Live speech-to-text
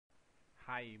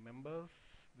Hi members,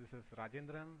 this is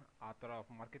Rajendran, author of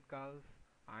Market Calls,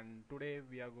 and today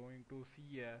we are going to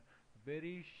see a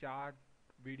very short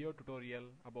video tutorial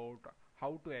about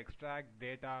how to extract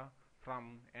data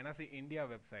from NSE India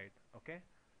website. Okay,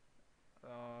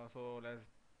 so let's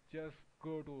just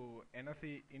go to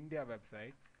NSE India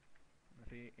website,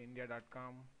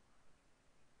 nseindia.com,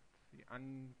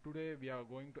 and today we are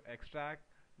going to extract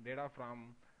data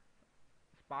from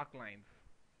Spark lines.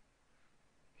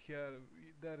 Here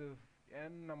there is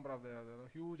n number of data,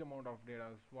 huge amount of data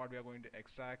what we are going to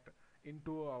extract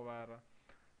into our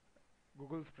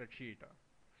Google spreadsheet.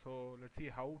 So let's see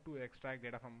how to extract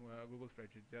data from Google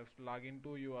spreadsheet. Just log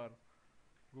into your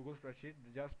Google spreadsheet,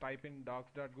 just type in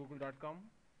docs.google.com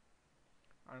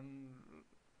and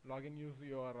log in, use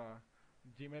your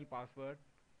Gmail password.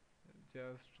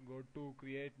 Just go to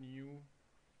create new,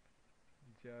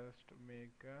 just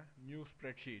make a new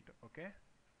spreadsheet. Okay,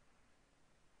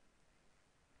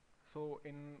 so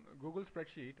in Google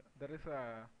spreadsheet there is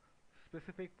a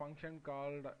specific function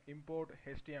called import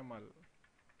HTML.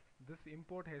 This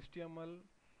import HTML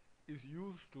is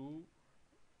used to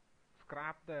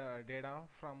scrap the data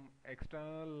from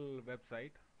external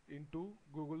website into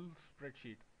Google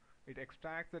spreadsheet. It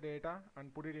extracts the data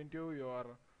and put it into your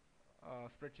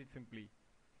spreadsheet simply.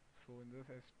 So in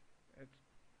this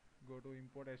go to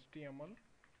import HTML.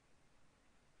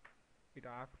 It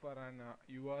asks for an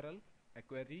URL, a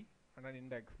query, and an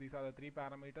index. These are the three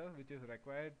parameters which is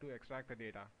required to extract the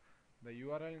data. The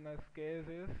URL in this case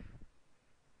is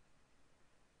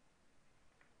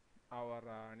our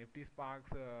Nifty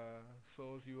Sparks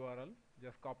source URL.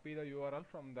 Just copy the URL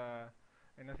from the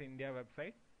NS India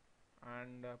website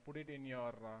and put it in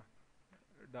your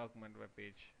document web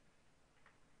page.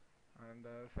 And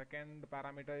the second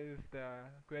parameter is the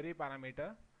query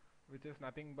parameter, which is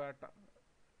nothing but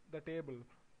the table.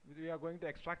 We are going to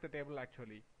extract the table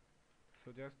actually.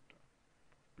 So just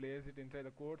place it inside the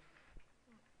quotes,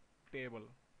 table.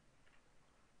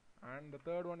 And the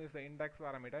third one is the index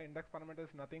parameter. Index parameter is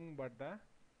nothing but the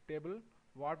table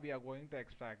what we are going to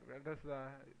extract. That is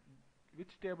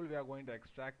which table we are going to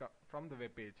extract from the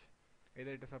web page.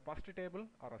 Either it is a first table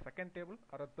or a second table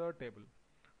or a third table.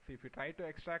 See, if you try to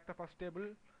extract the first table,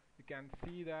 you can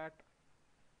see that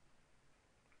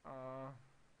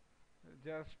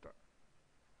just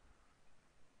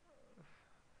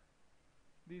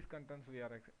these contents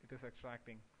it is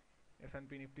extracting.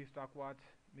 S&P Nifty Stock Watch,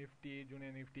 Nifty,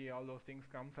 Junior Nifty, all those things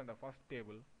comes in the first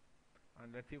table.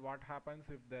 And let's see what happens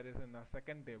if there is in the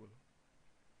second table.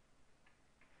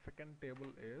 Second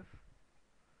table is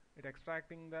it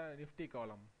extracting the Nifty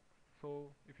column.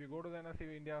 So if you go to the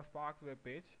NSE India Sparks web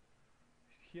page,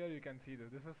 here you can see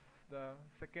this. This is the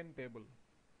second table,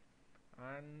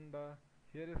 and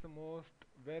here is the most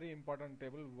very important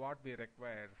table what we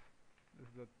require. This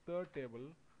is the third table,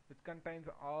 which contains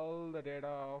all the data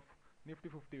of Nifty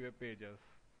 50 web pages.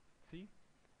 See,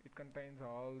 it contains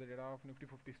all the data of Nifty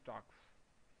 50 stocks.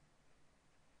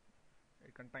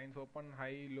 It contains open,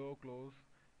 high, low, close.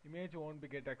 Image won't be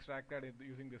get extracted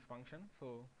using this function,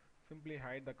 so simply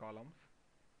hide the columns.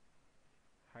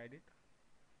 Hide it.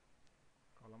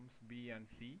 Columns B and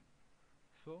C.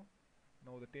 So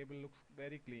now the table looks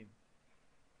very clean,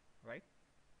 right?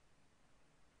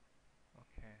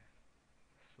 Okay.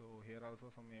 So here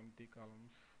also some empty columns.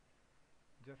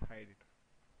 Just hide it.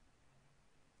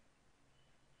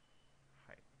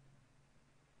 Hide.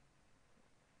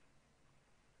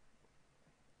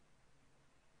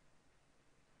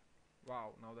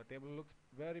 Wow, now the table looks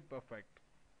very perfect.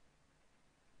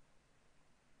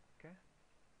 Okay.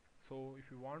 So if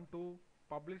you want to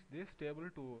publish this table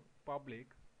to public,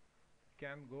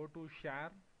 can go to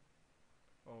share.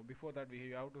 Before that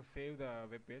we have to save the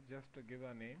web page. Just give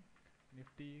a name,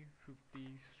 Nifty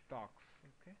 50 stocks.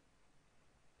 Okay,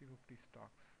 Nifty 50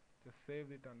 stocks. Just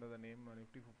save it under the name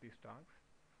Nifty 50 stocks.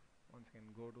 Once again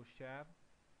go to share,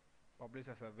 publish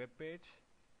as a web page,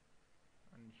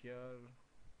 and here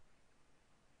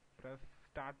press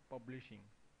start publishing.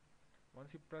 Once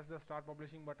you press the start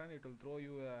publishing button, it will throw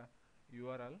you a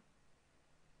URL,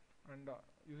 and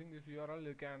using this URL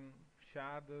you can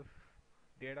share this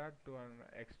data to an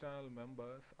external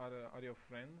members or your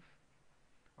friends,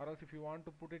 or else if you want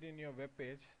to put it in your web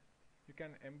page, you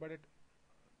can embed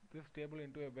this table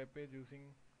into a web page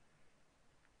using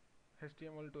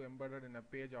HTML to embed it in a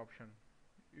page option.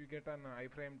 You get an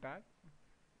iframe tag.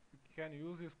 You can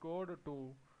use this code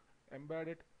to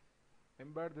embed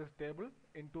this table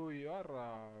into your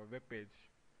web page.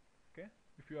 Okay,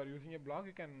 if you are using a blog,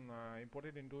 you can import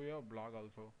it into your blog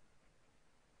also.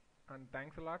 And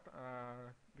thanks a lot.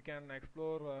 We can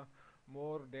explore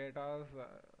more data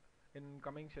in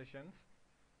coming sessions.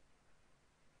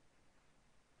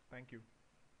 Thank you.